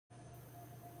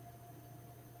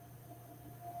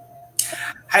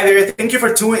Hi there, thank you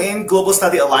for tuning in Global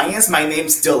Study Alliance. My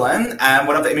name's Dylan. I'm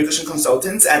one of the immigration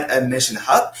consultants at Admission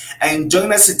Hub. And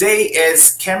joining us today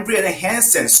is Cambrian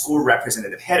Hanson School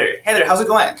Representative Heather. Heather, how's it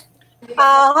going?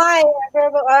 Hi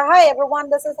everyone.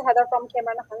 This is Heather from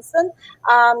Cambrian Hanson.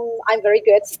 I'm very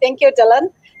good. Thank you,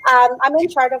 Dylan. I'm in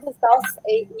charge of the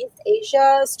Southeast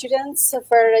Asia students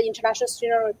for international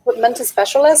student recruitment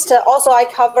specialist. Also, I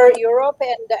cover Europe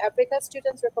and Africa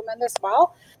students recruitment as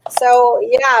well. So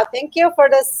yeah, thank you for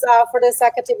this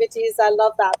activities. I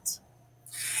love that.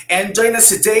 And joining us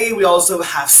today, we also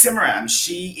have Simran.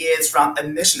 She is from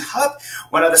Admission Hub,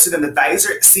 one of the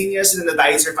senior student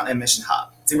advisor from Admission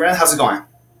Hub. Simran, how's it going?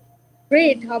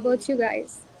 Great. How about you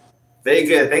guys? Very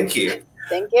good. Thank you.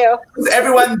 Thank you. How's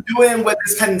everyone doing with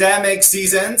this pandemic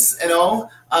seasons? I know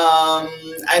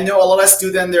a lot of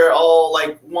students, they're all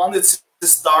like wanted to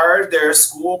start their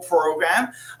school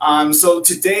program. So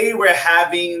today we're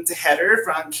having Heather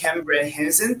from Cambrian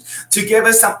Hanson to give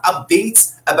us some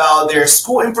updates about their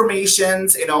school information,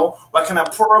 what kind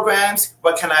of programs,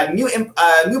 what kind of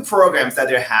new programs that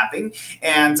they're having,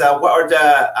 and what are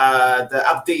the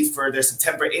updates for their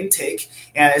September intake.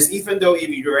 And even though if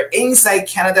you're inside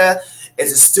Canada,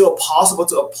 is it still possible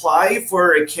to apply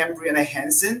for Cambrian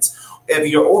Hanson? If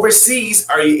you're overseas,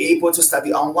 are you able to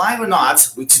study online or not?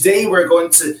 Today, we're going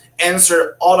to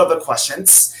answer all of the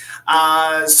questions.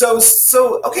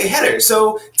 Okay, Heather,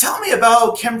 so tell me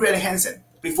about Cambrian Hanson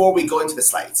before we go into the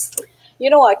slides. You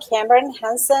know what, Cambrian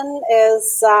Hanson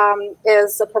is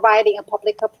providing a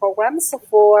public programs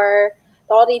for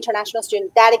all the international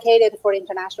students, dedicated for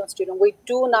international students. We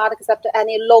do not accept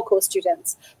any local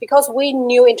students because we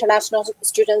knew international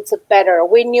students better.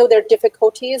 We knew their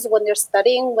difficulties when they're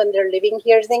studying, when they're living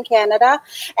here in Canada,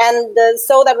 and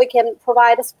so that we can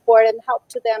provide support and help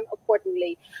to them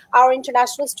accordingly. Our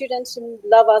international students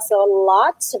love us a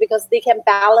lot because they can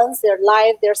balance their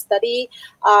life, their study,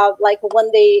 like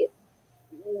when they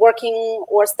working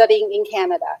or studying in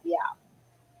Canada. Yeah.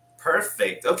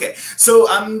 Perfect. Okay. So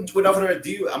without further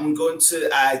ado, I'm going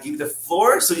to give the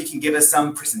floor so you can give us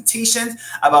some presentation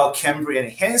about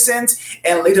Cambrian Hanson.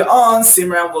 And later on,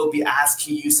 Simran will be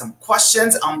asking you some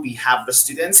questions on behalf of the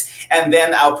students. And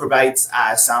then I'll provide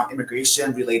some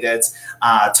immigration-related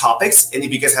topics. And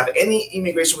if you guys have any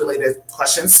immigration-related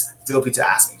questions, feel free to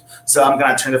ask me. So I'm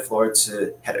going to turn the floor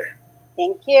to Heather.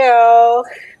 Thank you.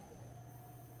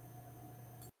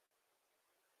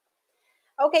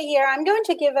 Okay, here I'm going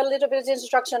to give a little bit of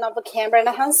introduction of Cambrian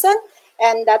Hanson,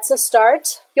 and that's a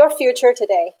start. Your future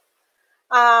today.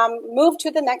 Move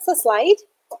to the next slide.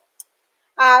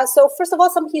 So first of all,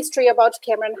 some history about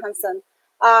Cambrian Hanson.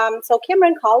 So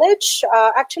Cambrian College,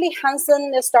 actually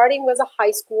Hanson is starting with a high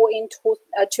school in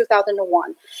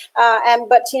 2001,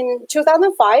 but in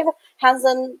 2005,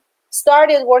 Hanson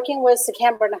started working with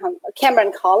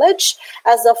Cambrian College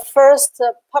as the first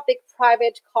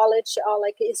public-private college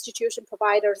like institution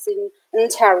providers in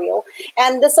Ontario.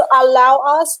 And this allow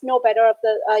us know better of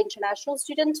the international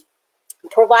students,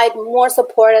 provide more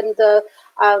support and the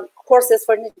courses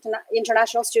for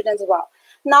international students as well.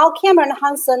 Now Cambrian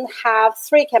Hanson have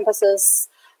 3 campuses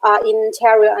in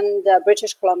Ontario and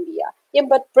British Columbia. In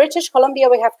British Columbia,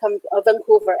 we have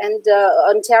Vancouver, and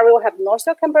Ontario have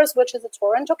Northfield Campus, which is the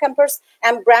Toronto Campus,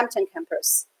 and Brampton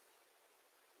Campus.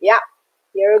 Yeah,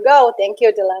 here we go. Thank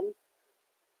you, Dylan.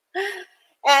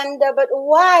 And but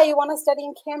why you want to study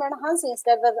in Cambrian Hanson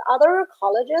instead of other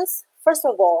colleges? First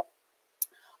of all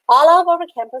of our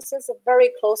campuses are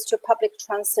very close to public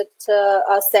transit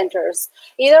centers.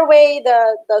 Either way,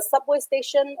 the subway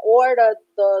station or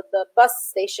the bus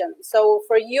station. So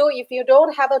for you, if you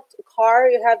don't have a car,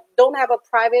 don't have a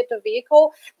private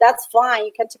vehicle, that's fine.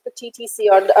 You can take the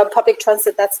TTC or public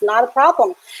transit. That's not a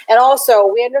problem. And also,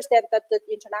 we understand that the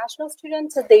international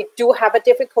students, they do have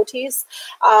difficulties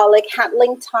like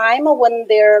handling time when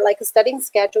their studying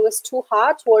schedule is too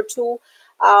hot or too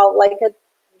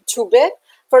too big.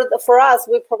 For us,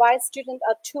 we provide students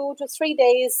 2 to 3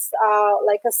 days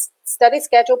like a study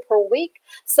schedule per week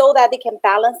so that they can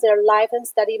balance their life and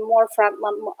study more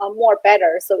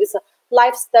better. So it's a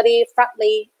life study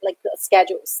friendly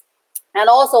schedules. And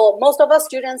also most of our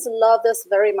students love this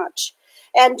very much.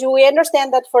 And we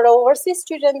understand that for the overseas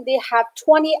student, they have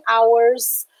 20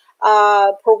 hours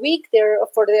per week there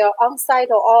for their on-site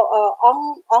or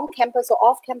on-campus or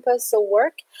off-campus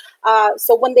work.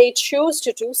 So when they choose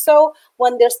to do so,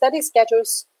 when their study schedule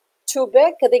is too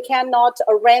big, they cannot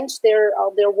arrange their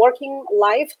working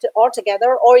life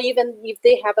altogether, or even if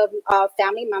they have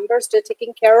family members to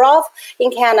taking care of in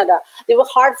Canada, it will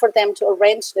hard for them to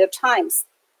arrange their times.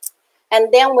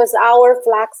 And then with our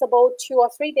flexible 2 or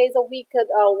 3 days a week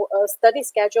study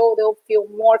schedule, they'll feel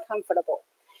more comfortable.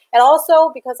 And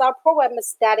also because our program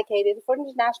is dedicated for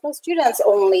international students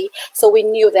only, so we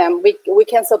knew them, we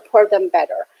can support them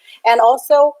better. And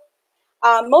also,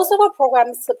 most of our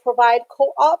programs provide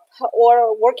co-op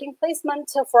or working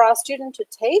placement for our student to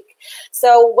take.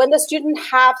 So when the student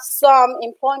have some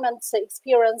employment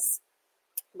experience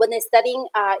when they're studying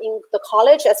in the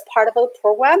college as part of a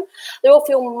program, they will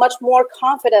feel much more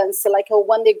confidence like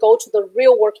when they go to the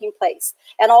real working place.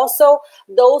 And also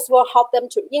those will help them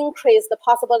to increase the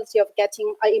possibility of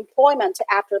getting employment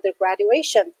after their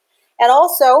graduation. And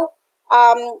also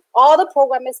all the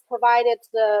program is provided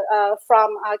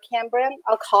from Cambrian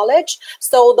College.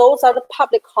 So those are the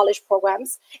public college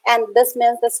programs. And this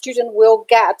means the student will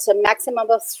get a maximum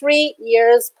of 3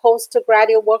 years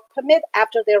postgraduate work permit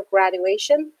after their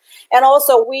graduation. And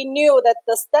also we knew that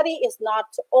the study is not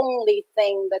the only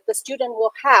thing that the student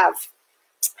will have.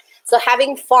 So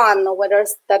having fun when they're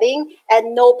studying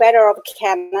and know better of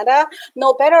Canada,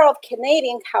 know better of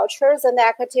Canadian cultures and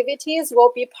activities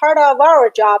will be part of our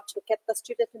job to get the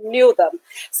student to know them.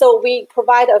 So we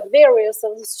provide a various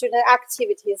of student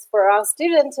activities for our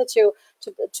students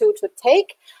to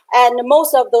take. And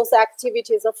most of those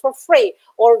activities are for free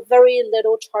or very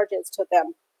little charges to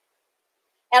them.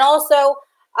 And also,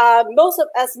 most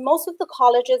of the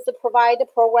colleges provide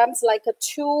programs like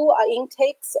 2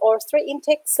 intakes or 3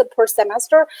 intakes per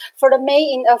semester. For the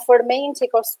main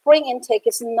intake or spring intake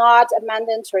is not a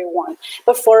mandatory one,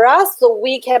 but for us, so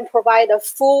we can provide a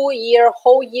whole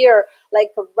year,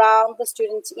 like around the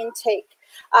student intake,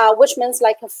 which means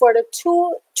like for the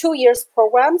two years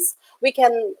programs, we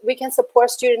can support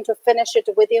student to finish it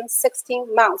within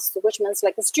 16 months, which means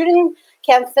like a student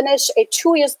can finish a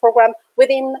 2 years program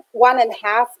within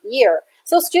 1.5 years.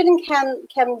 So student can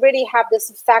really have this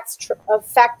fast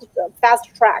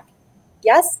track.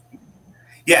 Yes.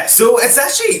 Yeah, so it's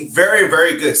actually very,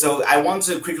 very good. So I want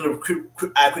to quickly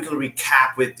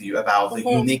recap with you about the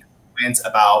unique points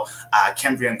about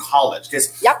Cambrian College,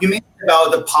 because you mentioned about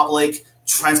the public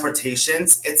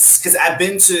transportations. It's because I've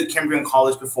been to Cambrian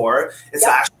College before. It's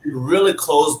actually really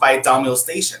close by Dunmill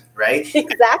Station, right?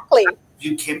 Exactly.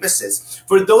 Few campuses.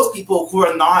 For those people who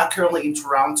are not currently in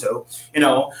Toronto,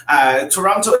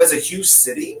 Toronto is a huge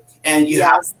city, and you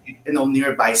have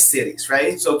nearby cities,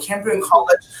 right? So Cambrian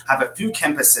College have a few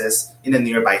campuses in the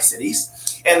nearby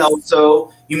cities, and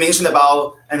also you mentioned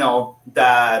about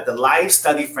the life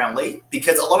study friendly,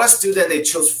 because a lot of students they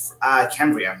choose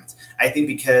Cambrian. I think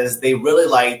because they really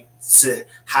like to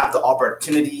have the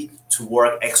opportunity to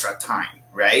work extra time,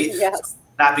 right? Yes. So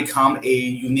that become a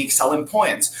unique selling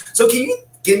point. So can you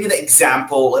give me the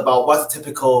example about what's the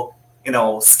typical,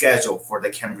 schedule for the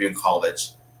Cambrian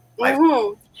College?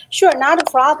 Sure, not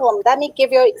a problem. Let me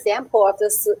give you an example of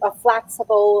this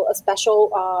flexible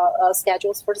special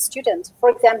schedules for the students.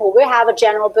 For example, we have a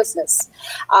general business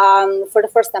for the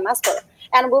first semester.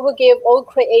 And we will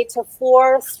create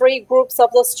 3 groups of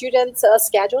the students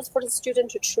schedules for the student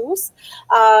to choose.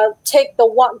 Take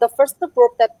the first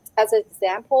group that as an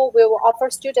example, we will offer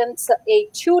students a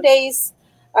 2 days,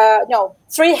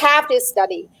 3 half-day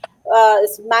study.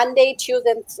 It's Monday,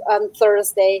 Tuesday, and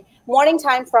Thursday, morning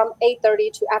time from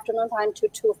 8:30 to afternoon time to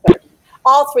 2:30,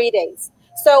 all 3 days.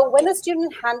 So when the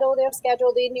student handle their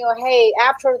schedule, they knew, hey,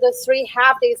 after the 3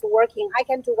 half days working, I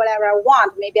can do whatever I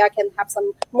want. Maybe I can have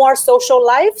some more social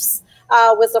lives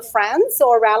with the friends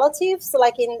or relatives,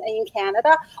 like in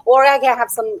Canada, or I can have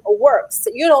some works.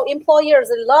 Employers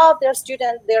love their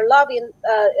students, they love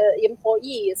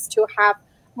employees to have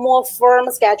more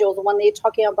firm schedules when they're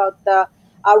talking about the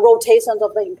rotations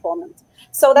of the employment.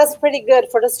 So that's pretty good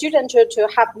for the student to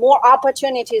have more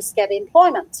opportunities to get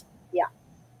employment. Yeah.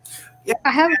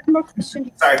 I have one more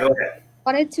question. Sorry, go ahead.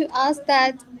 I wanted to ask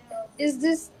that, is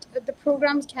this the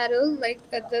program schedule, like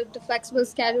the flexible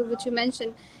schedule which you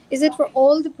mentioned, is it for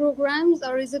all the programs,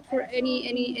 or is it for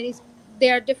any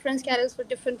there are different schedules for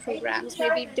different programs?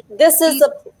 Maybe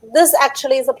this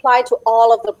actually is applied to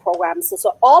all of the programs.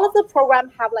 So all of the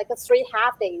programs have like 3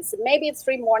 half days. Maybe it's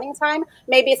 3 morning time,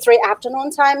 maybe 3 afternoon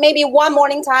time, maybe 1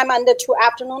 morning time and 2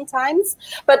 afternoon times.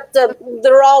 But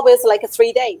they're always like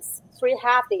 3 days. 3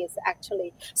 half days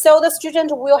actually. So the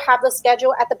student will have the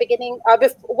schedule at the beginning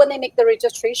when they make the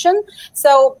registration.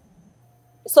 So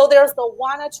there's the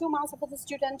 1 or 2 months for the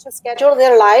student to schedule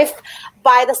their life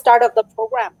by the start of the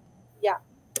program. Yeah.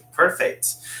 Perfect.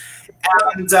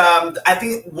 And I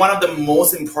think one of the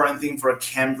most important things for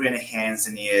Cambrian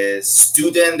Hanson is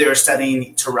they're studying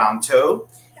in Toronto,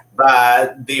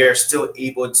 but they are still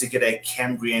able to get a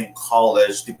Cambrian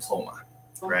College diploma.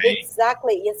 Right?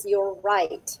 Exactly. Yes, you're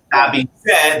right. That being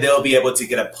said, they'll be able to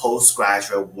get a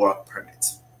postgraduate work permit.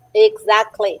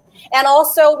 Exactly. And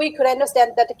also we could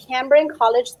understand that the Cambrian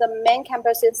College, the main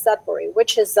campus in Sudbury,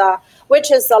 which is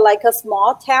like a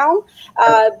small town.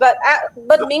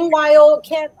 But meanwhile,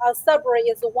 Sudbury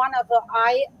is one of the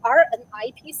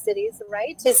IP cities,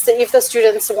 right? It's if the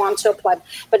students want to apply,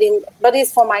 but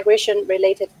it's for migration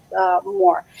related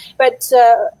more. But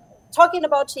talking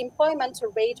about employment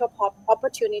rate of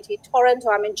opportunity, Toronto,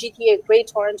 I mean GTA, Great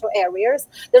Toronto areas,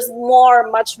 there's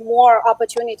much more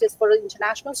opportunities for the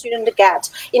international student to get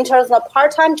in terms of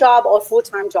part-time job or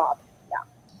full-time job. Yeah.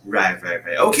 Right.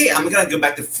 Okay, I'm gonna go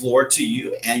back the floor to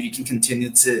you, and you can continue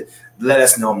to let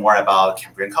us know more about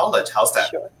Cambrian College. How's that?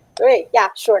 Sure. Great. Yeah.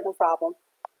 Sure. No problem.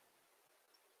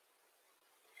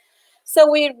 So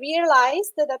we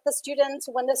realized that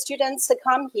when the students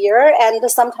come here, and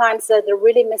sometimes they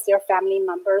really miss their family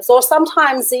members, or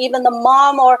sometimes even the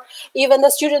mom or even the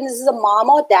student is a mom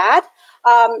or dad,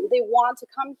 they want to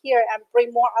come here and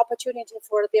bring more opportunity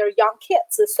for their young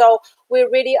kids. So we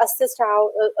really assist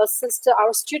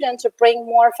our students to bring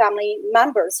more family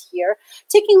members here.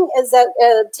 Taking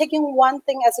one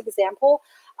thing as example.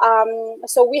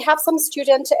 So we have some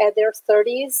students at their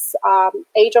 30s,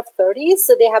 age of 30s,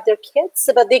 so they have their kids,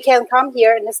 but they can come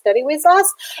here and study with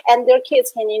us, and their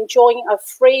kids can enjoy a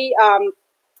free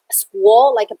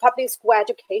school, like a public school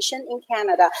education in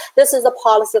Canada. This is a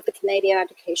policy of the Canadian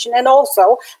education, and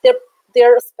also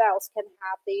their spouse can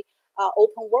have the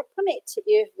open work permit,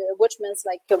 which means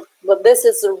like this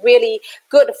is really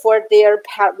good for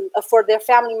their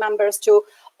family members to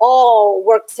all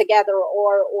work together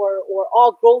or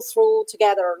all go through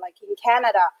together, like in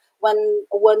Canada when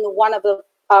one of the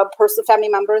family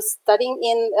members studying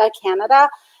in Canada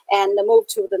and move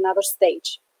to another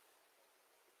stage.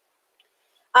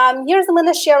 Here's I'm going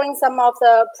to sharing some of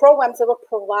the programs that we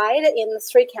provide in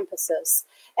 3 campuses.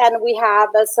 And we have,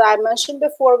 as I mentioned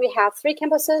before, we have 3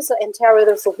 campuses in Ontario.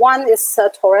 There's one is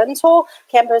Toronto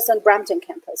campus and Brampton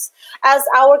campus. As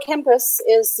our campus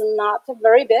is not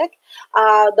very big,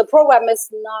 the program is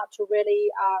not really,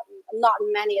 not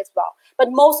many as well.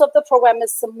 But most of the program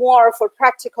is more for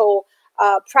practical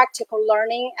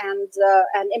learning and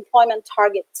employment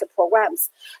target programs.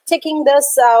 Taking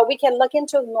this, we can look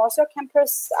into North York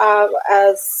campus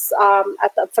as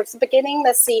at the first beginning.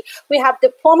 Let's see, we have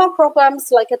diploma programs,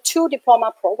 like 2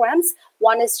 diploma programs.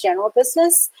 One is general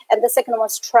business, and the second one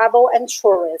is travel and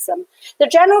tourism. The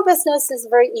general business is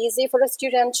very easy for the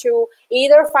student to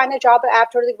either find a job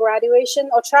after the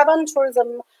graduation, or travel and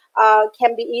tourism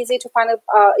can be easy to find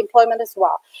employment as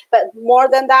well. But more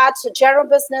than that, general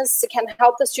business can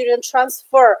help the student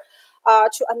transfer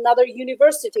to another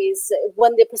universities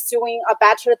when they're pursuing a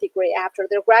bachelor degree after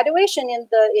their graduation in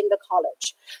the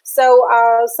college. So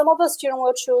some of the students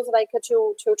will choose like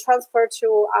to transfer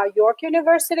to York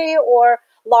University or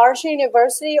Large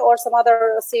University or some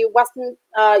other, say, Western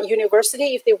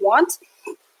university if they want.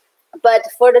 But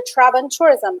for the travel and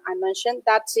tourism, I mentioned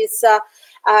that is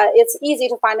it's easy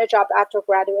to find a job after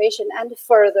graduation. And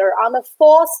further, on the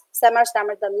 4th semester,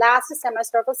 the last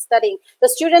semester of studying, the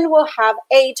student will have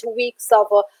 8 weeks of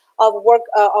work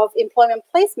of employment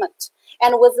placement.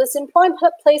 And with this employment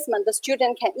placement, the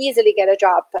student can easily get a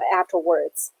job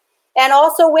afterwards. And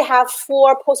also we have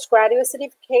 4 postgraduate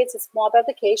certificates: small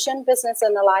application, business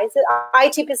analysis,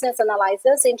 IT business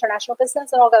analysis, international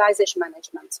business, and organization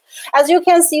management. As you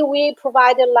can see, we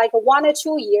provided like 1 or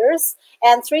 2 years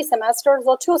and 3 semesters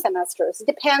or 2 semesters. It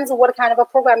depends on what kind of a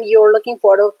program you're looking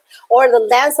for, or the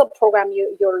length of program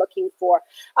you're looking for.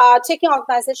 Taking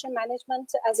organization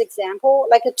management as example,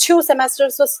 like 2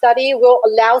 semesters of study will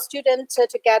allow students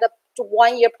to get up to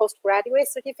 1 year postgraduate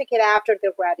certificate after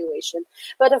their graduation.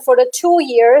 But for the 2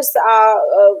 years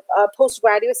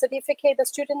postgraduate certificate, the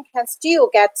student can still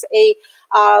get a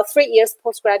 3 years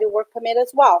postgraduate work permit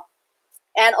as well.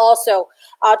 And also,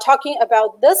 talking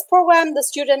about this program, the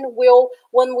student will,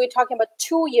 when we're talking about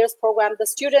 2 years program, the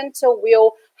student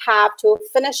will have to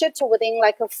finish it within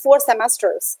like 4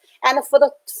 semesters. And for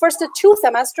the first 2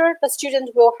 semesters, the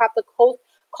student will have the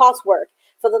coursework.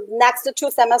 For the next 2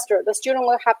 semesters, the student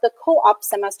will have the co-op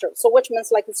semester. So which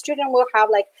means like the student will have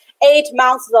like 8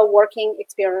 months of working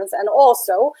experience. And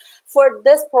also for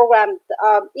this program,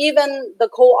 even the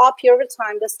co-op period of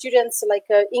time, the students like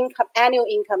annual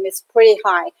income is pretty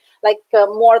high, like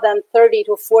more than 30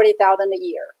 to 40,000 a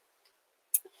year.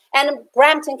 And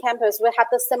Brampton campus, we have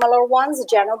the similar ones: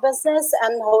 general business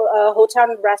and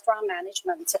hotel and restaurant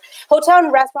management. Hotel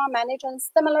and restaurant management,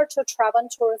 similar to travel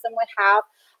and tourism,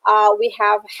 we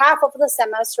have half of the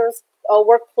semesters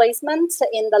work placement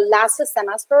in the last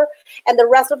semester, and the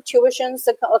rest of tuitions,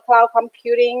 cloud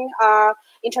computing,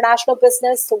 international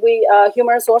business,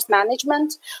 human resource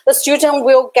management. The student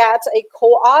will get a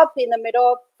co-op in the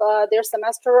middle of their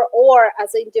semester or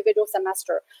as an individual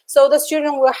semester. So the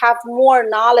student will have more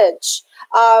knowledge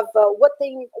of what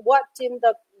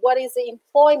is the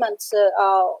employment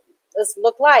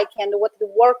look like, and what the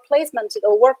work placement,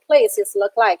 the workplaces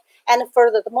look like. And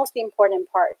further, the most important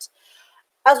part,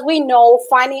 as we know,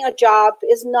 finding a job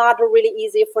is not really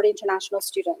easy for the international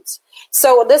students.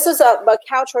 So this is a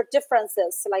cultural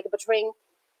differences, like between,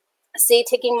 see,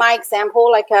 taking my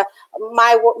example, like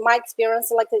my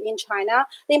experience, like in China,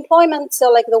 the employment,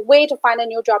 like the way to find a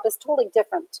new job is totally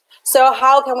different. So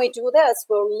how can we do this?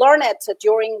 We'll learn it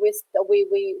during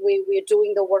we're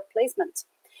doing the work placement.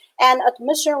 And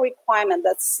admission requirement,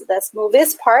 let's move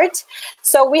this part.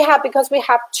 So because we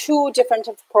have two different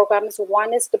programs.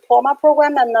 One is diploma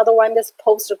program, another one is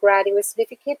postgraduate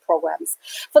certificate programs.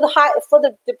 For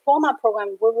the diploma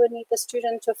program, we will need the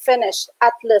student to finish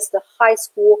at least the high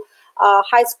school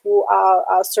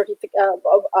certificate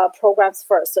programs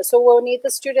first. So we'll need the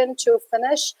student to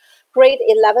finish grade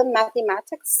 11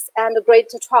 mathematics and grade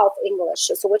 12 English.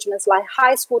 So which means like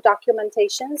high school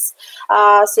documentations,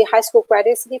 see high school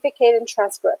graduate certificate and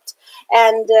transcript.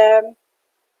 And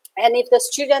if the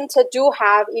student do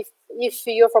have, if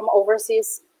you're from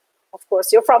overseas, of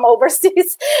course, you're from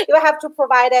overseas, you have to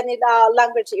provide any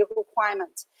language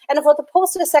requirement. And for the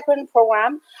post-secondary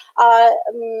program,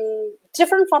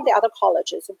 different from the other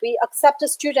colleges, we accept a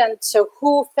student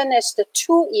who finished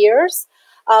 2 years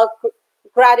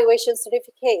graduation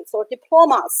certificates or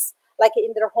diplomas, like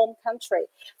in their home country.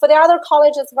 For the other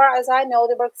colleges, as far as I know,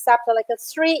 they will accept like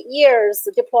 3 years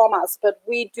diplomas, but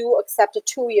we do accept a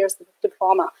 2 years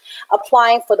diploma,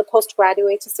 applying for the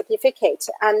postgraduate certificate.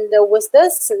 And with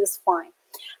this, it is fine.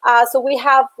 So we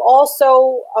have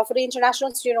also, for the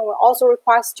international student, we also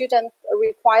require student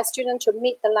to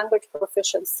meet the language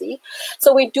proficiency.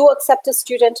 So we do accept a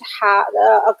student to have,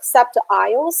 accept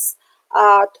IELTS,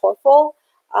 TOEFL,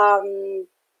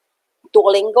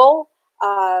 Duolingo,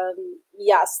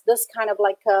 yes, this kind of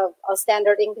like a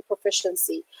standard English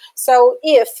proficiency. So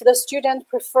if the student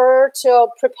prefer to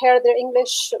prepare their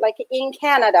English like in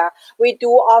Canada, we do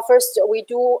offer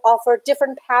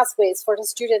different pathways for the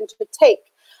student to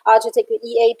take the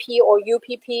EAP or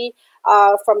UPP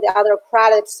from the other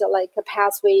credits, like a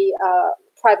pathway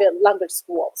private language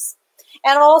schools.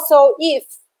 And also,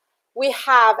 if we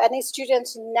have any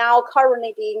students now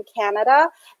currently in Canada,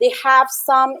 they have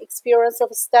some experience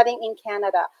of studying in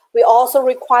Canada. We also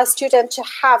require students to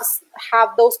have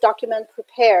those documents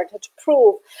prepared to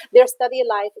prove their study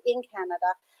life in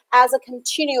Canada as a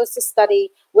continuous study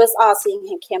with us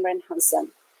in Cambrian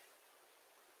Hanson.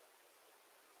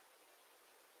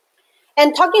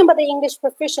 And talking about the English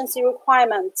proficiency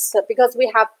requirements, because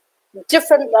we have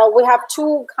we have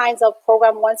two kinds of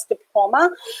program. One's diploma.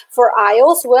 For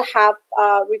IELTS, we have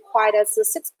required as a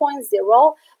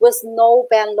 6.0 with no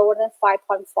band lower than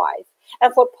 5.5.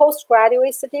 And for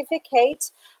postgraduate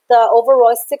certificate, the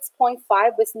overall is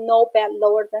 6.5 with no band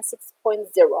lower than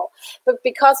 6.0. But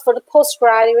because for the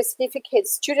postgraduate certificate,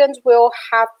 students will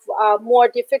have more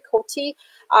difficulty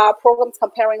programs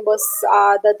comparing with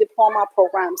the diploma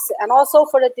programs. And also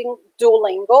for the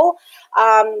Duolingo,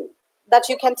 that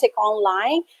you can take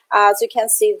online. As you can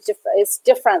see, it's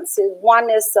different. One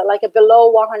is like below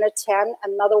 110,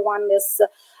 another one is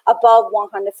above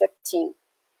 115.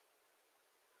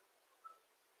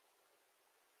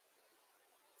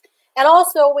 And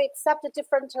also, we accept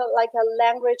different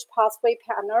language pathway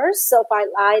partners. So by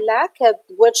ILAC,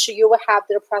 which you will have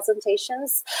their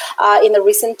presentations in the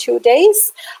recent 2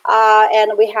 days.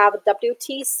 And we have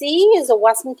WTC, is a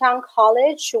Western Town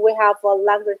College. We have a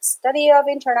language study of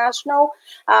international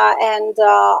and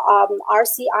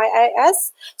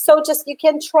RCIIS. So just you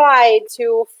can try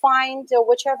to find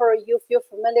whichever you feel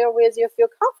familiar with, you feel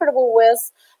comfortable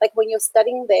with, like when you're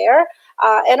studying there.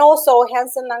 And also,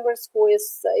 Hanson Language School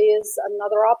is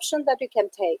another option that you can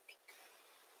take.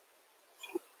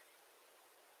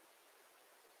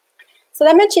 So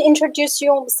let me introduce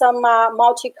you some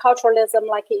multiculturalism,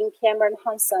 like in Cambrian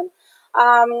Hanson.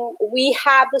 We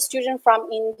have the student from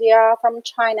India, from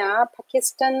China,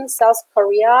 Pakistan, South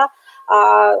Korea,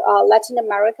 Latin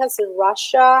America, so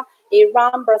Russia,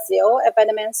 Iran, Brazil, a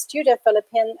Vietnamese student,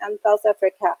 Philippines, and South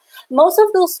Africa. Most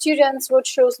of those students will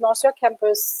choose Northshore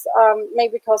Campus,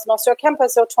 maybe because Northshore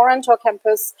Campus or Toronto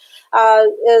Campus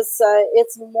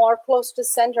it's more close to the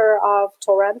center of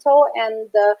Toronto, and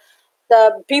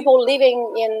the people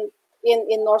living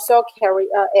in North York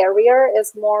area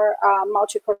is more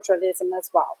multiculturalism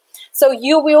as well. So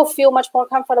you will feel much more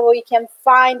comfortable. You can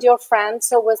find your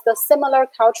friends with the similar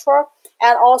culture,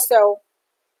 and also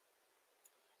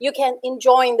you can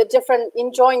enjoy the difference,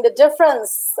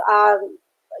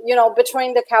 you know,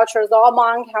 between the cultures or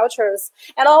among cultures,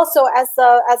 and also as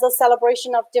a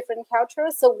celebration of different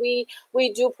cultures. So we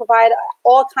do provide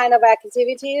all kind of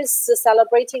activities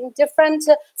celebrating different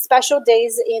special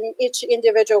days in each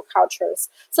individual cultures.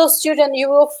 So student,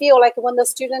 you will feel like when the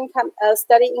student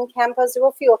study in campus, you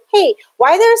will feel, hey,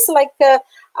 why there's like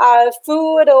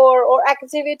food or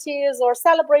activities or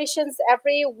celebrations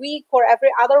every week or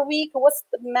every other week? What's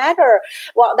the matter?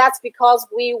 Well, that's because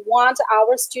we want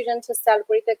our students to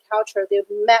celebrate the culture. They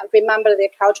remember their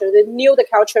culture. They knew the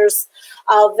cultures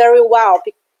very well,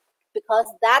 because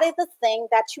that is the thing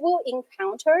that you will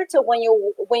encounter when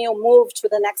you move to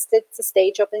the next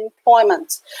stage of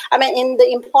employment. I mean, in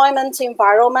the employment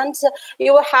environment,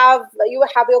 you will have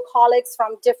your colleagues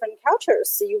from different cultures.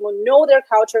 So you will know their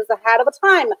cultures ahead of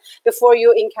time before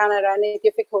you encounter any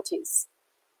difficulties.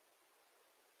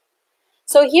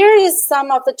 So here is some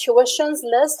of the tuitions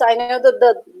list. I know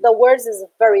that the words is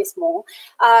very small,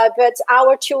 but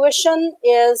our tuition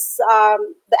is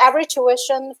the average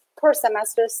tuition per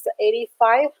semester is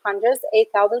 8,500,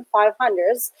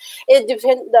 8,500. It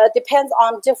depends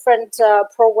on different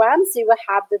programs. You will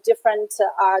have the different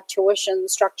tuition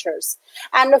structures.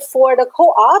 And for the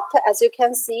co-op, as you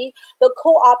can see, the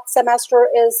co-op semester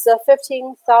is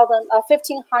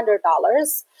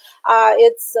 $1,500.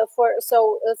 It's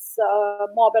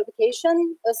mobile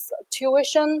application.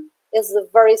 Tuition is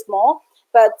very small,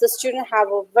 but the student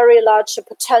have a very large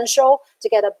potential to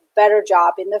get a better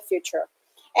job in the future.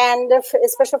 And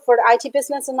especially for the IT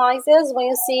business analysis, when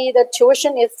you see the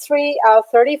tuition is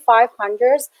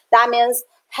 $3,500, that means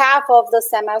half of the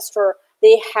semester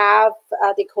they have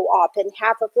the co-op, and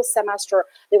half of the semester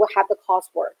they will have the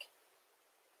coursework.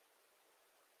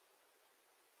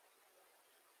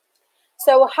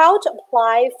 So how to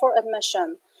apply for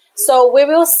admission? So we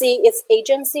will see it's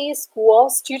agency, school,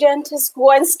 student,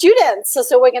 school, and students.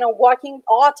 So we're going to working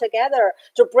all together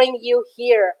to bring you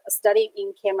here studying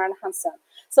in Cambrian Hanson.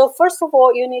 So first of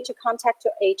all, you need to contact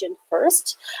your agent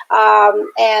first,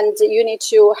 and you need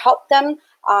to help them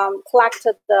collect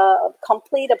the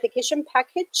complete application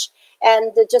package,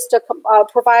 and just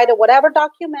provide whatever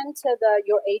document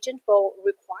your agent will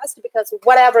request, because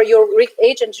whatever your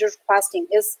agent is requesting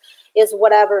is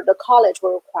whatever the college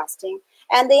will requesting.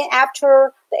 And then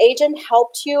after the agent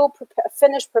helped you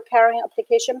finish preparing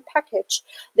application package,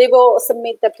 they will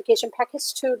submit the application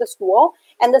package to the school,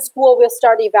 and the school will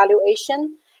start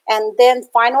evaluation and then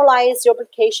finalize your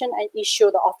application and issue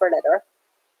the offer letter.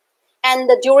 And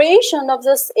the duration of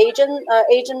this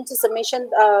agent submission,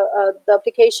 the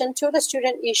application to the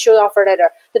student issue offer letter,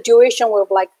 the duration will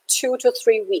be like 2 to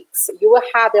 3 weeks. You will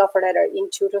have the offer letter in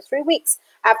 2 to 3 weeks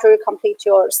after you complete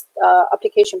your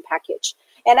application package.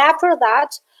 And after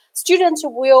that, students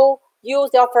will use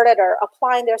the offer letter,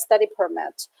 applying their study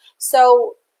permit.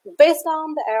 So based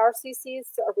on the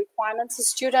IRCC's requirements, the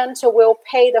student will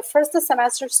pay the first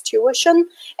semester's tuition,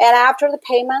 and after the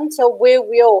payment, we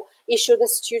will issue the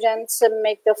student to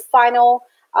make the final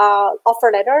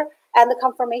offer letter and the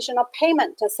confirmation of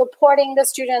payment, supporting the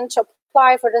student to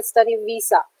apply for the study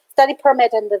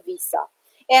permit and the visa.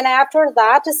 And after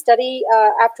that,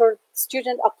 after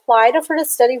student applied for the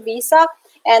study visa,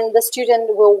 and the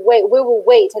student will wait. We will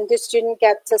wait until student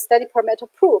gets the study permit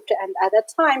approved, and at that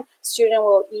time, student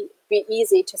will be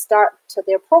easy to start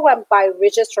their program by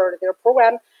register their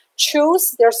program,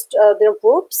 choose their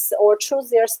groups or choose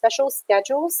their special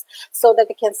schedules so that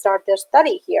they can start their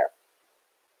study here.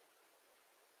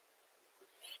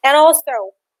 And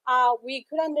also, we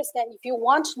could understand if you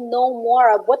want to know more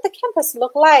of what the campus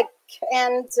look like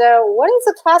and what does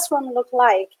the classroom look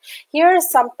like. Here is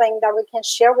something that we can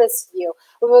share with you.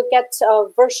 We will get a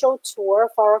virtual tour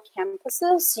for our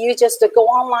campuses. You just go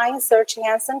online, search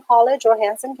Hanson College or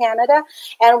Hanson Canada,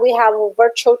 and we have a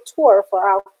virtual tour for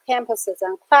our campuses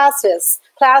and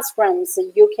classrooms.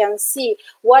 You can see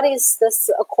what is this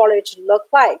college look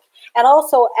like. And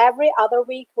also every other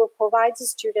week we'll provide the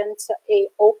students a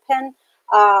open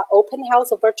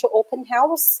house, a virtual open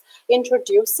house,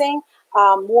 introducing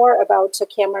more about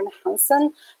Cambrian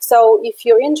Hanson. So if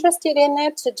you're interested in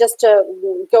it, just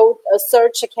go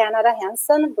search Canada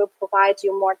Hanson. We'll provide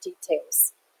you more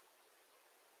details.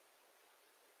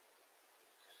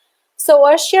 So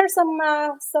I'll share some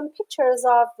pictures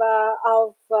of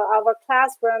our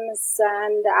classrooms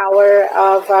and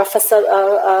our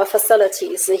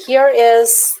facilities. Here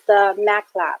is the Mac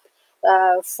lab.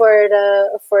 for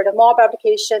the mobile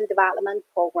application development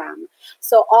program.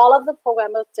 So all of the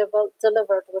program was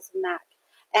delivered with Mac,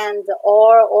 and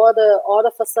all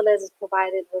the facilities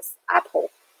provided with Apple.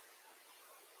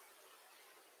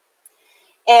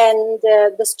 And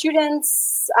the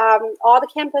students, all the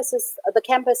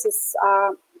campuses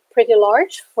are pretty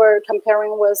large for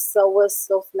comparing with those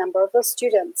number of the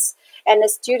students. And the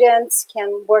students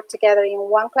can work together in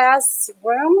one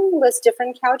classroom with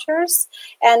different cultures.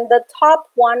 And the top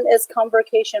one is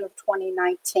Convocation of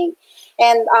 2019.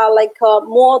 And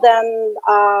more than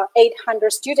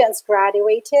 800 students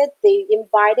graduated. They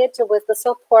invited, with the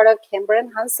support of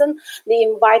Cambrian Hanson, they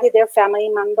invited their family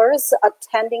members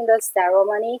attending the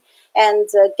ceremony and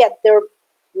get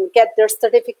their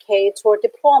certificates or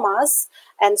diplomas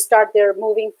and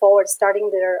starting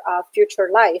their future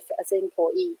life as an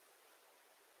employee.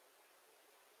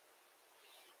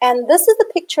 And this is the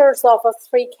pictures of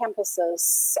 3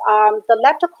 campuses. The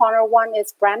left corner one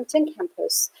is Brampton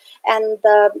Campus, and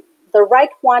the right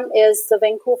one is the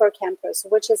Vancouver Campus,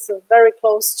 which is very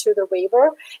close to the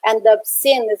river, and the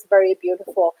scene is very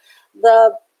beautiful.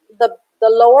 The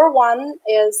lower one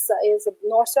is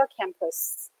North Shore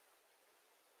Campus.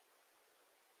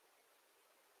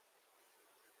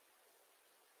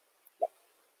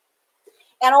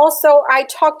 And also, I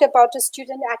talked about the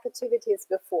student activities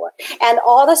before, and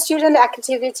all the student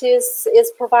activities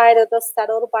is provided or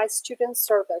settled by student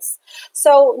service.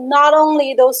 So not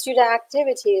only those student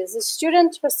activities, the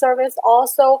student service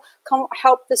also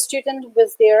help the student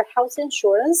with their health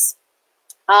insurance,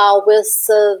 with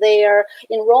their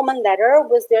enrollment letter,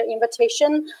 with their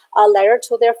invitation letter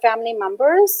to their family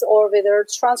members, or with their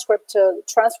transcript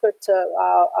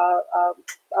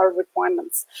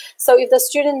requirements. So if the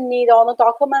student need all the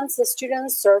documents, the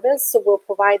student service will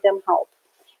provide them help.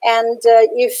 And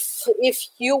if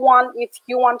you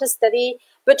want to study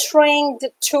between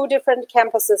the 2 different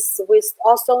campuses, we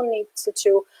also need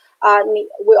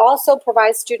we also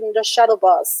provide student a shuttle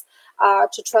bus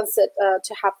to transit,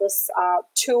 to have this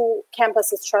 2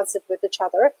 campuses transit with each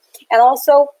other. And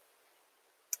also,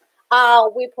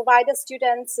 we provide the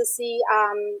students to see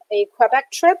a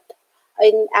Quebec trip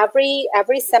in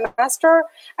every semester.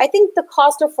 I think the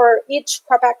cost for each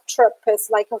Quebec trip is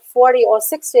like $40 or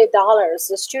 $60.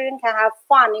 The student can have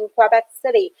fun in Quebec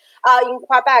City, in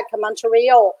Quebec,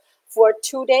 Montreal for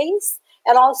 2 days.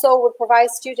 And also, we provide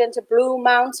students a Blue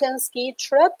Mountain ski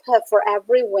trip for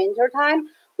every winter time.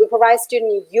 We provide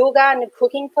student yoga and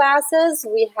cooking classes.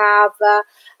 We have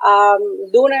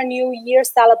Lunar New Year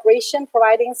celebration,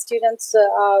 providing students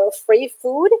free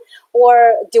food,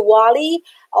 or Diwali,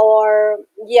 or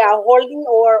holding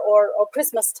or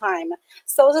Christmas time.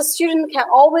 So the student can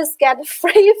always get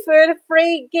free food,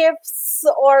 free gifts,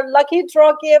 or lucky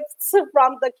draw gifts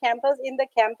from the campus, in the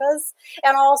campus.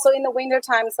 And also in the winter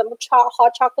time, some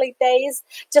hot chocolate days.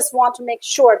 Just want to make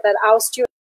sure that our students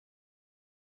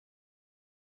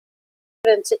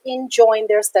enjoying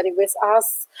their study with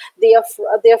us. They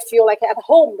feel like at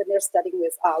home when they're studying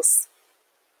with us.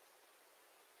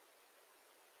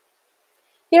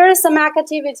 Here are some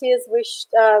activities,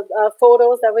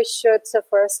 photos that we showed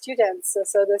for students.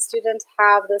 So the students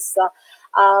have this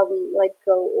like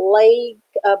a lake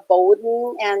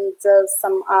boating, and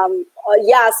some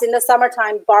yes, in the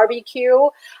summertime barbecue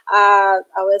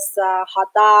with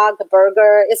hot dog,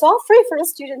 burger. It's all free for the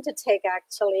student to take.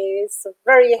 Actually, it's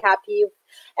very happy.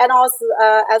 And also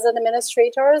as an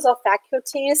administrators or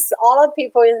faculties, all of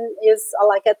people is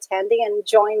like attending and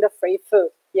enjoying the free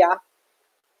food. Yeah.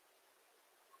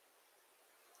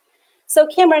 So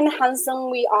Cambrian Hanson,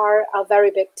 we are a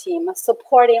very big team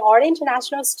supporting all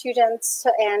international students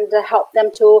and help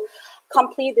them to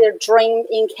complete their dream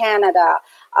in Canada,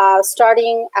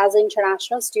 starting as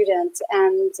international students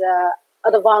and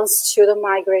advance to the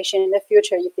migration in the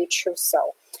future if they choose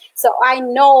so. So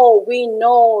we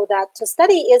know that to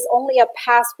study is only a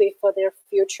pathway for their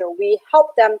future. We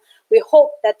help them. We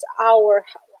hope that our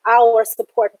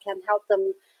support can help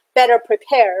them better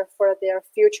prepare for their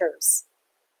futures.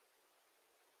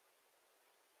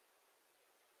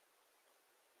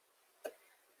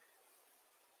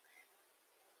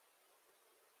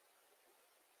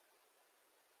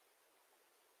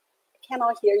 I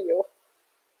cannot hear you.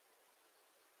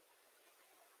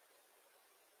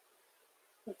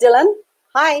 Dylan,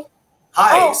 hi.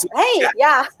 Hi. Oh, so, hey,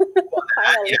 yeah.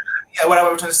 Finally. Yeah, what I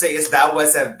was trying to say is that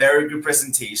was a very good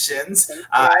presentation.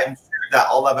 I'm sure that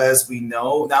all of us, we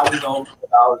know about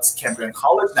Cambrian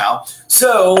College now.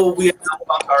 So we are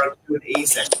now on our Q&A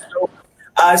section. So,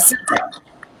 Sarah,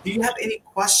 do you have any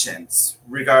questions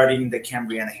regarding the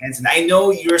Cambrian Hanson? I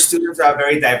know your students are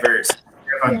very diverse.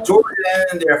 They're from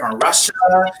Jordan, they're from Russia,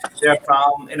 they're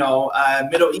from,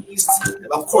 Middle East,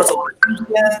 of course, a lot of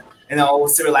India,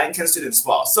 Sri Lankan students as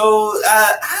well. So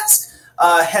ask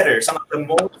Heather some of the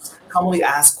most commonly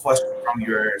asked questions from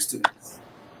your students.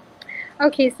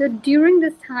 Okay, so during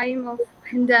this time of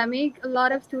pandemic, a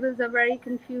lot of students are very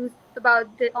confused about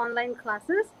the online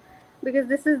classes because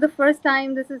this is the first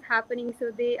time this is happening.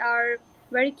 So they are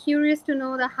very curious to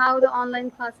know how the online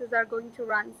classes are going to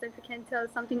run. So if you can tell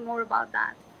something more about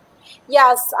that.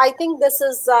 Yes, I think this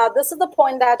is the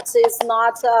point that is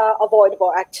not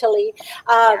avoidable. Actually,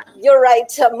 you're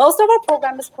right. Most of our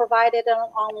program is provided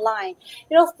online.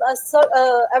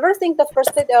 Ever think the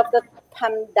first day of the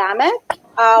pandemic,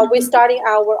 we starting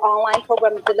our online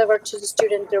program delivered to the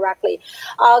student directly.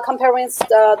 Comparing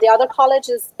the other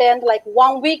colleges spend like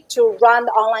 1 week to run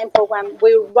the online program.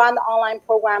 We run the online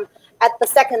program at the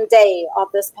second day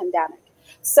of this pandemic.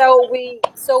 So we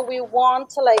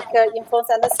want to influence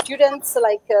and the students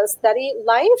study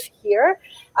live here,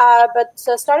 but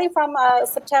starting from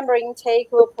September intake,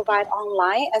 we'll provide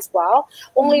online as well.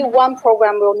 Only one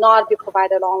program will not be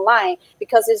provided online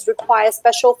because it requires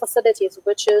special facilities,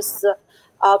 which is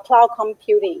cloud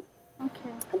computing.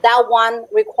 Okay. That one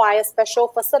requires special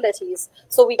facilities,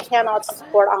 so we cannot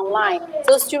support online.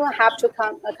 So students have to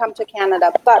come to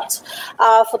Canada. But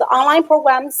for the online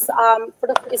programs,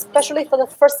 especially for the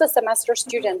first semester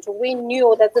student, we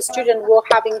knew that the student will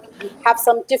have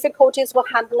some difficulties with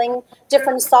handling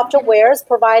different softwares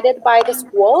provided by the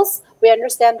schools. We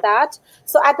understand that.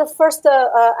 So at the first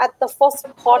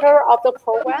quarter of the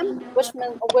program,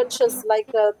 which is like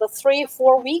the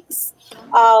 3-4 weeks,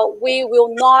 we will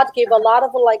not give a lot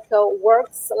of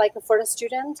works for the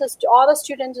students. All the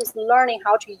students is learning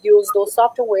how to use those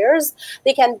softwares.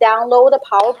 They can download the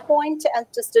PowerPoint and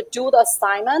just do the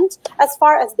assignment. As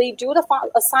far as they do the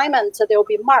assignment, they will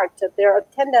be marked. Their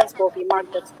attendance will be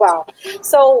marked as well.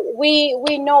 So we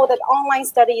know that online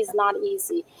study is not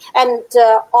easy, and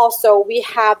also we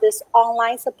have this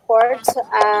online support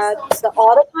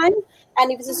all the time.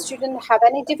 And if the student have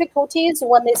any difficulties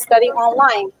when they study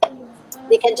online,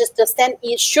 they can just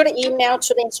shoot an email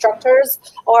to the instructors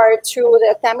or to the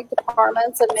academic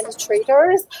department's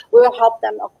administrators. We will help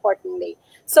them accordingly.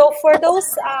 So for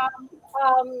those,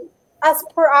 as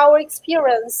per our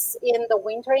experience in the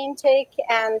winter intake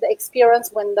and the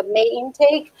experience when the May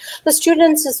intake, the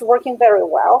students is working very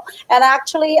well. And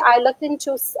actually, I looked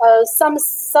into some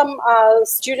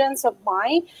students of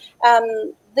mine.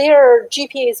 Their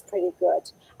GPA is pretty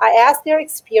good. I asked their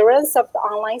experience of the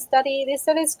online study. They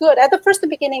said it's good. At the first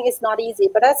beginning, it's not easy.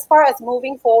 But as far as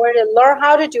moving forward and learn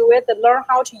how to do it, and learn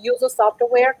how to use the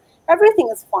software, everything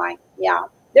is fine. Yeah,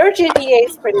 their GPA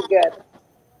is pretty good.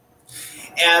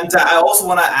 And I also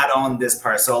want to add on this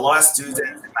part. So a lot of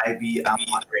students might be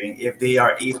wondering if they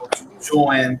are able to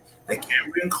join the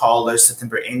Cambrian College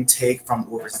September intake from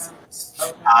overseas,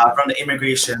 from the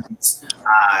immigration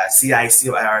CIC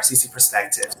or RCC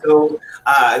perspective. So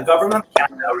government of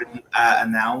Canada already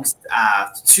announced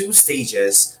two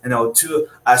stages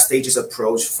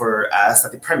approach for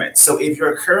study permits. So if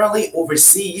you're currently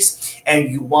overseas and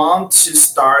you want to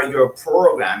start your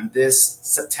program this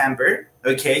September,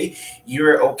 okay,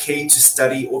 you're okay to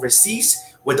study overseas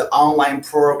with the online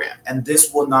program, and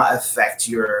this will not affect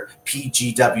your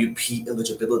PGWP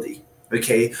eligibility.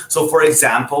 Okay, so for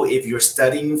example, if you're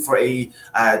studying for a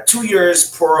 2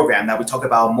 years program that we talk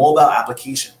about mobile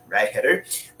application, right, Heather?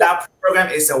 That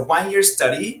program is a 1 year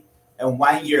study and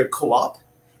 1 year co-op,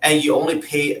 and you only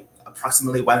pay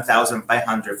approximately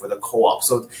 $1,500 for the co-op.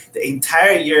 So the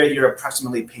entire year, you're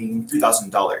approximately paying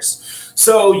 $3,000.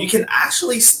 So you can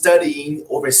actually study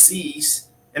overseas,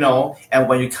 and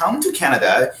when you come to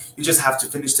Canada, you just have to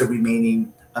finish the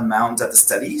remaining amount of the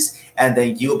studies, and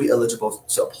then you'll be eligible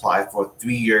to apply for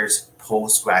 3 years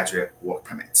postgraduate work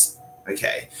permits.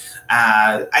 Okay,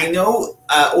 I know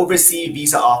overseas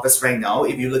visa office right now,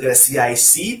 if you look at a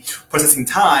CIC processing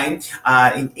time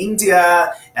in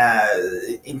India,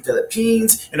 in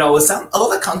Philippines, a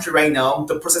lot of country right now,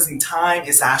 the processing time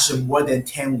is actually more than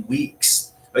 10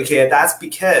 weeks. Okay, that's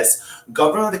because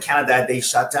government of Canada, they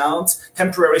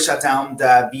temporarily shut down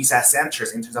the visa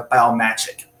centers in terms of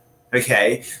biometric.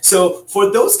 Okay, so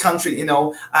for those countries,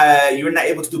 you're not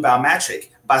able to do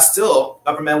biometric, but still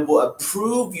government will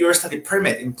approve your study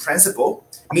permit in principle,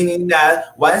 meaning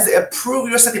that once they approve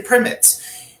your study permit,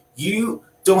 you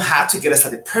don't have to get a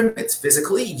study permit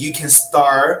physically. You can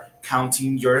start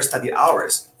counting your study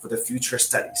hours for the future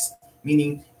studies,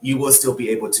 meaning you will still be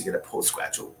able to get a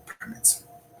postgraduate permit.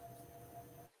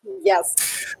 Yes.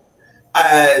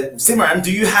 Simran,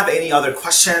 do you have any other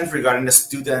questions regarding the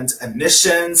student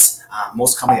admissions?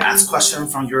 Most commonly asked question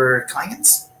from your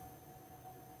clients?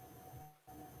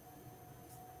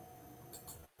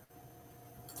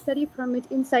 Study permit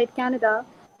inside Canada.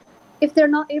 If they're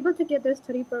not able to get their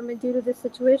study permit due to this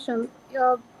situation,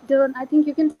 Dylan, I think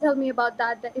you can tell me about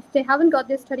that. That if they haven't got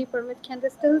their study permit, can they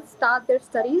still start their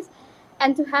studies?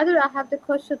 And to Heather, I have the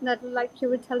question that, like you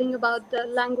were telling about the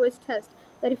language test,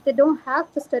 that if they don't have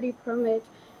the study permit,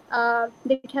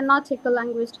 they cannot take the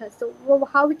language test. So,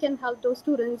 how we can help those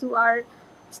students who are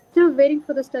still waiting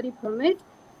for the study permit?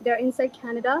 They're inside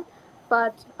Canada,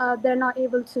 but they're not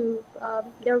able to.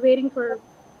 They're waiting for,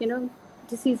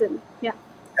 the season. Yeah.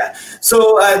 Yeah.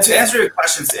 So to answer your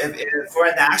questions, if for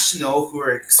a national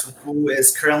who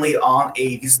is currently on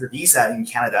a visitor visa in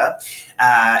Canada,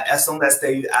 as long as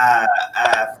they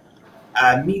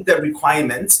meet the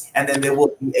requirements, and then they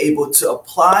will be able to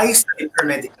apply study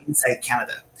permit inside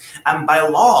Canada. And by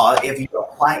law, if you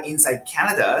apply inside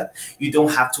Canada, you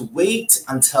don't have to wait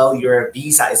until your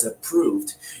visa is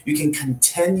approved. You can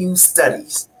continue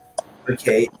studies.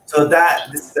 Okay, so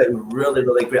this is a really,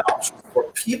 really great option for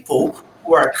people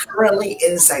who are currently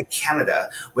inside Canada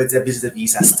with the visitor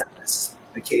visa status.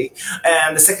 Okay,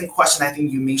 and the second question I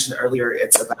think you mentioned earlier,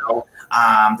 it's about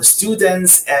the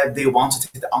students if they want to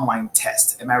take the online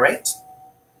test. Am I right?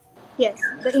 Yes,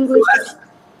 the English test.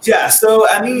 Yeah, so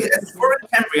I mean, for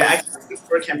Cambrian, I can speak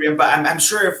for Cambrian, but I'm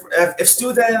sure if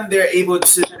students they're able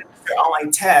to take their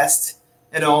online test,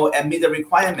 and meet the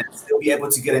requirements, they'll be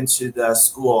able to get into the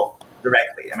school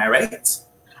directly. Am I right?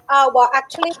 Well,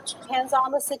 actually, it depends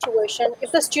on the situation.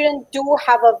 If the student do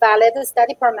have a valid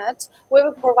study permit, we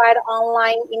will provide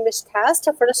online English test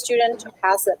for the student to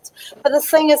pass it. But the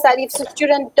thing is that if the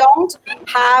student don't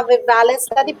have a valid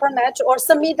study permit or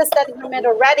submit the study permit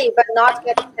already but not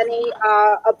get any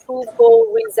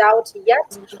approval result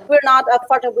yet, we're not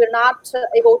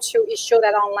able to issue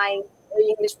that online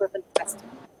English written test.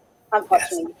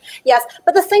 Unfortunately, yes.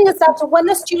 But the thing is that when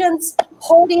the students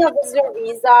holding a visitor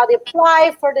visa, they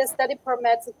apply for the study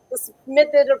permit, they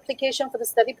submit their application for the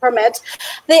study permit,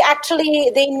 they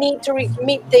need to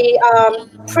meet the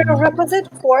prerequisite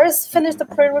course, finish the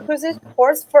prerequisite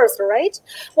course first, right?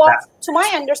 Well, to my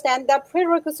understanding, that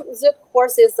prerequisite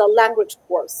course is a language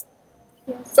course.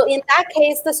 So in that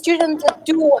case, the students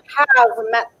do have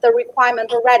met the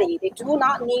requirement already. They do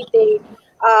not need the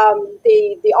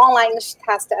online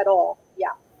test at all. Yeah.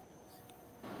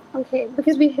 Okay,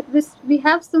 because we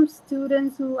have some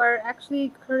students who are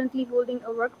actually currently holding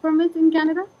a work permit in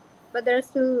Canada, but they're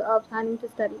still planning to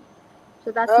study.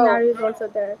 So that scenario is also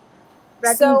there.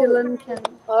 Brett and Dylan can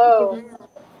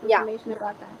give information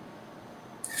about that.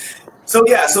 So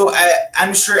yeah,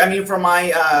 I'm sure. I mean, from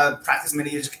my practice many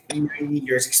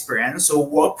years experience, so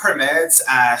work permits,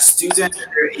 students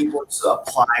are able to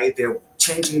apply. They're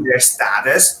changing their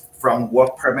status from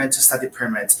work permit to study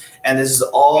permit, and this is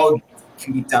all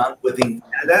can be done within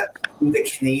Canada through the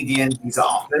Canadian Visa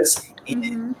Office in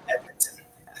Edmonton.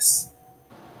 Yes.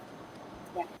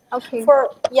 Okay.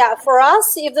 For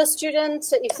us, if the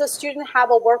student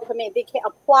have a work permit, they can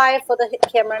apply for the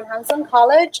Cambrian Hanson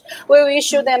College. We will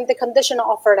issue them the conditional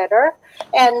offer letter,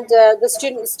 and the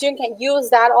student can use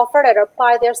that offer letter,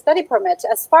 apply their study permit.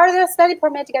 As far as their study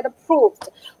permit get approved,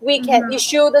 we can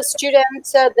issue the student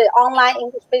the online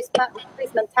English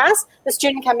placement test. The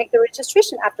student can make the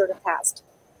registration after the test.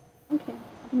 Okay,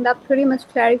 I think that pretty much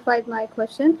clarified my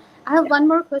question. I have one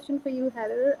more question for you,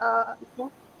 Heather.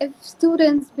 If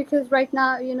students, because right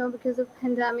now, because of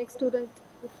pandemic, students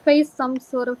face some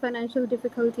sort of financial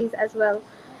difficulties as well.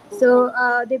 So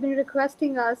they've been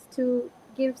requesting us to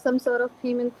give some sort of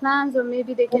payment plans, or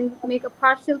maybe they can make a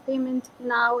partial payment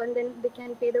now and then they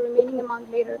can pay the remaining amount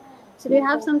later. So do you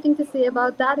have something to say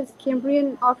about that? Is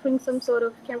Cambrian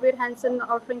Hanson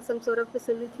offering some sort of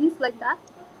facilities like that?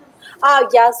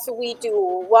 Yes, we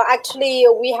do. Well, actually,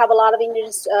 we have a lot of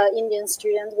Indian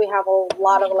students. We have a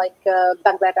lot of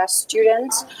Bangladesh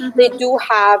students. They do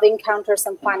encounter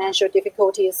some financial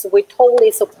difficulties. We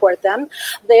totally support them.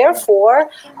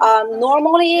 Therefore,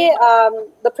 normally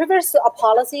the previous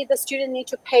policy, the student need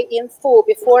to pay in full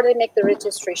before they make the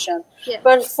registration. Yeah.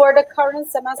 But for the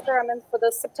current semester, for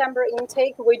the September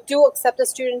intake, we do accept the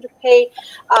student to pay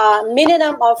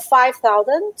minimum of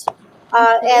 5,000.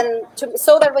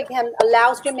 So that we can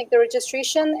allow students to make the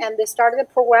registration, and they started the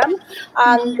program,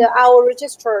 and our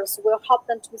registrars will help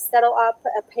them to settle up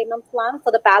a payment plan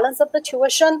for the balance of the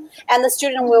tuition, and the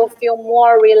student will feel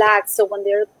more relaxed when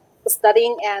they're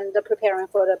studying and preparing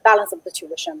for the balance of the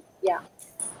tuition. Yeah.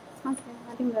 Okay,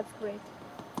 I think that's great.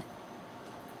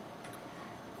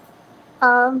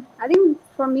 I think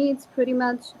for me it's pretty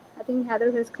much I think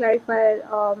Heather has clarified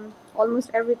almost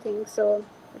everything. So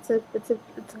it's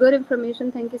good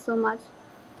information. Thank you so much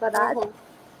for that.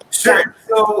 Sure.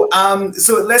 Yeah.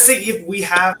 So let's say if we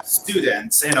have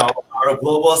students, our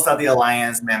Global Study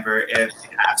Alliance member, if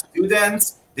they have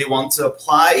students, they want to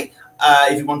apply.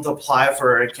 If you want to apply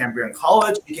for Cambrian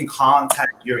College, you can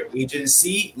contact your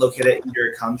agency located in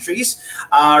your countries.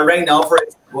 Right now, for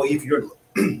example, if you're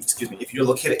if you're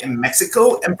located in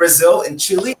Mexico, in Brazil, in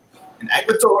Chile, in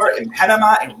Ecuador, in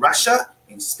Panama, in Russia,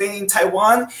 in Spain,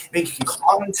 Taiwan, then you can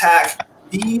contact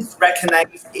these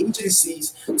recognized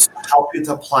agencies to help you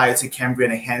to apply to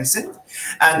Cambrian Hanson.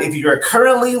 And if you're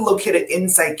currently located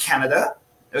inside Canada,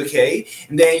 okay,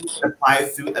 and then you can apply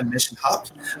through Admission Hub.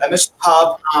 Admission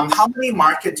Hub, how many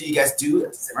markets do you guys do,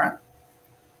 Simran?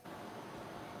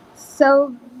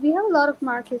 So we have a lot of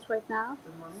markets right now.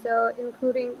 So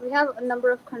including, we have a number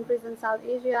of countries in South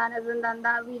Asia, and other than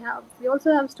that, we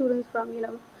also have students from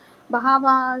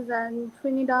Bahamas and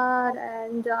Trinidad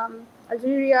and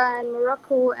Algeria and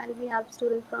Morocco, and we have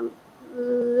students from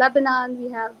Lebanon, we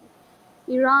have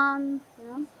Iran.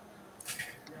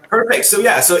 Perfect. So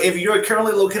if you're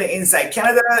currently located inside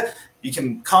Canada, you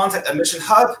can contact Admission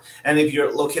Hub, and if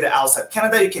you're located outside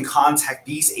Canada, you can contact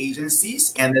these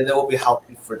agencies, and then they will be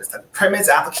helping for the study permits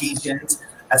applications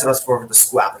as well as for the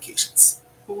school applications.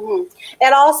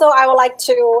 And also, I would like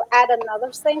to add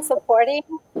another thing, supporting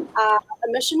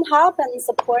Admission Hub and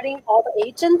supporting all the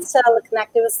agents will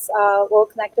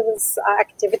connect with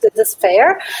activity this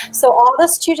fair. So all the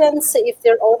students, if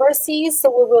they're overseas, so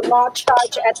we will not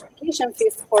charge application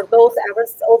fees for those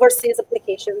overseas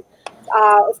applications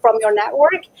from your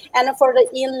network. And for the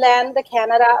inland, the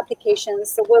Canada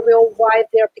applications, so we will waive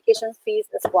their application fees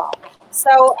as well.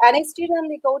 So any student,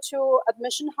 they go to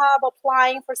Admission Hub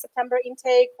applying for September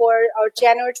intake or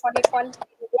January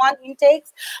 2021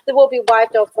 intakes, they will be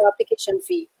waived of application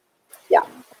fee. Yeah.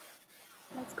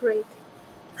 That's great.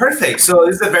 Perfect. So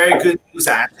this is a very good news,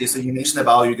 actually. So you mentioned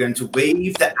about you're going to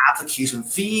waive the application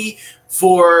fee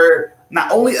for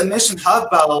not only Admission Hub,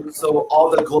 but also all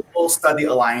the Global Study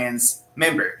Alliance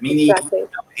member, meaning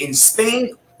in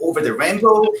Spain, Over the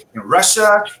Rainbow, in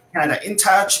Russia, Canada in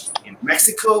Touch, in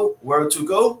Mexico, World to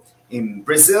Go, in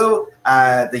Brazil,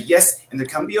 the Yes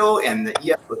Intercambio, and the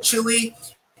EF for Chile,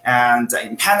 and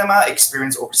in Panama,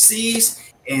 Experience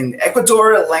Overseas, in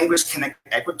Ecuador, Language Connect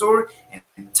Ecuador, and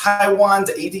in Taiwan,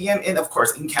 the ADM, and of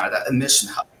course in Canada, Admission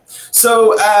Hub.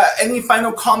 So any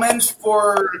final comments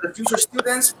for the future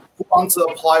students who want to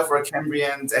apply for a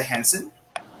Cambrian Hanson?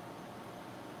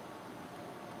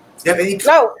 Do you have any?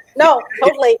 No,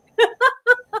 totally. Do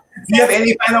you have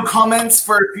any final comments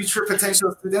for future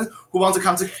potential students who want to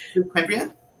come to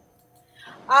Cambrian?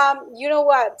 You know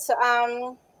what?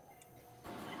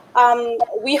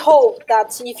 We hope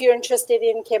that if you're interested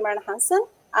in Cambrian Hanson,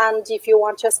 and if you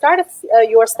want to start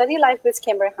your study life with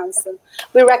Cambrian Hanson,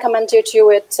 we recommend you to do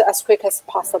it as quick as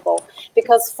possible,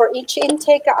 because for each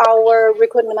intake, our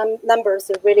recruitment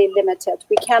numbers are really limited.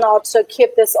 We cannot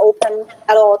keep this open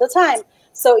at all the time.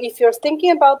 So if you're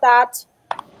thinking about that,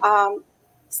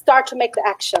 start to make the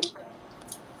action.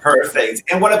 Perfect.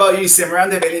 And what about you, Simran?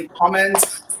 Do you have any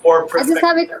comments or perspective? I just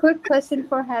have a quick question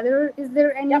for Heather. Is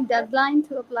there any deadline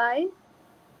to apply?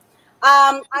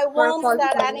 I won't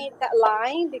set any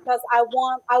deadline, because I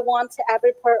want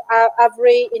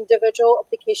every individual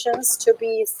applications to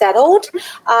be settled.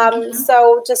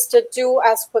 So just to do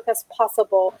as quick as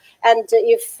possible. And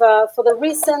if for the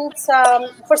recent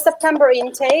for September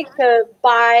intake,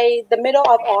 by the middle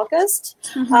of August,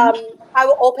 I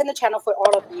will open the channel for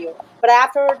all of you. But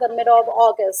after the middle of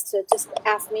August, just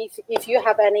ask me if you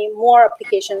have any more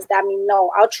applications. Let me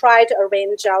know. I'll try to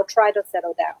arrange. I'll try to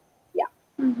settle down.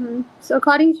 So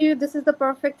according to you, this is the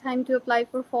perfect time to apply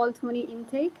for fall 20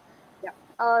 intake.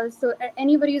 So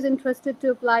anybody who's interested to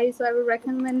apply, so I would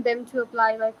recommend them to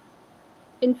apply like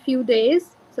in few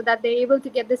days, so that they're able to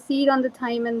get the seat on the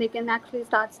time and they can actually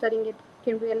start studying at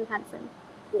Cambrian Hanson.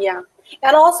 Yeah,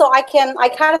 and also I kind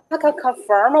of can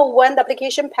confirm when the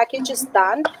application package is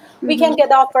done, we can get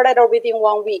the offer letter within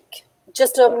 1 week,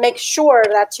 just to make sure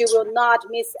that you will not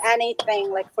miss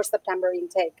anything like for September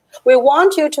intake. We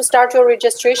want you to start your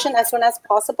registration as soon as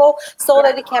possible so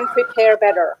that you can prepare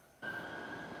better.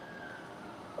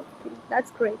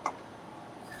 That's great.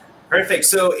 Perfect.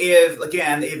 So if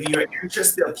you're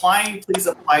interested in applying, please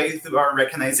apply through our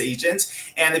recognized agent.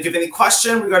 And if you have any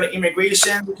question regarding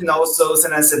immigration, you can also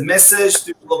send us a message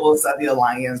through the Global Study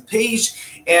Alliance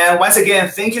page. And once again,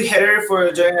 thank you, Heather, for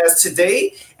joining us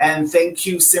today. And thank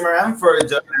you, Simran, for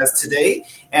joining us today.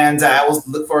 And I will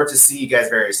look forward to see you guys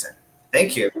very soon.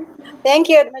 Thank you. Thank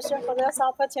you, Admission, for this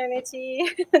opportunity,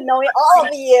 knowing all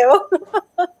of you.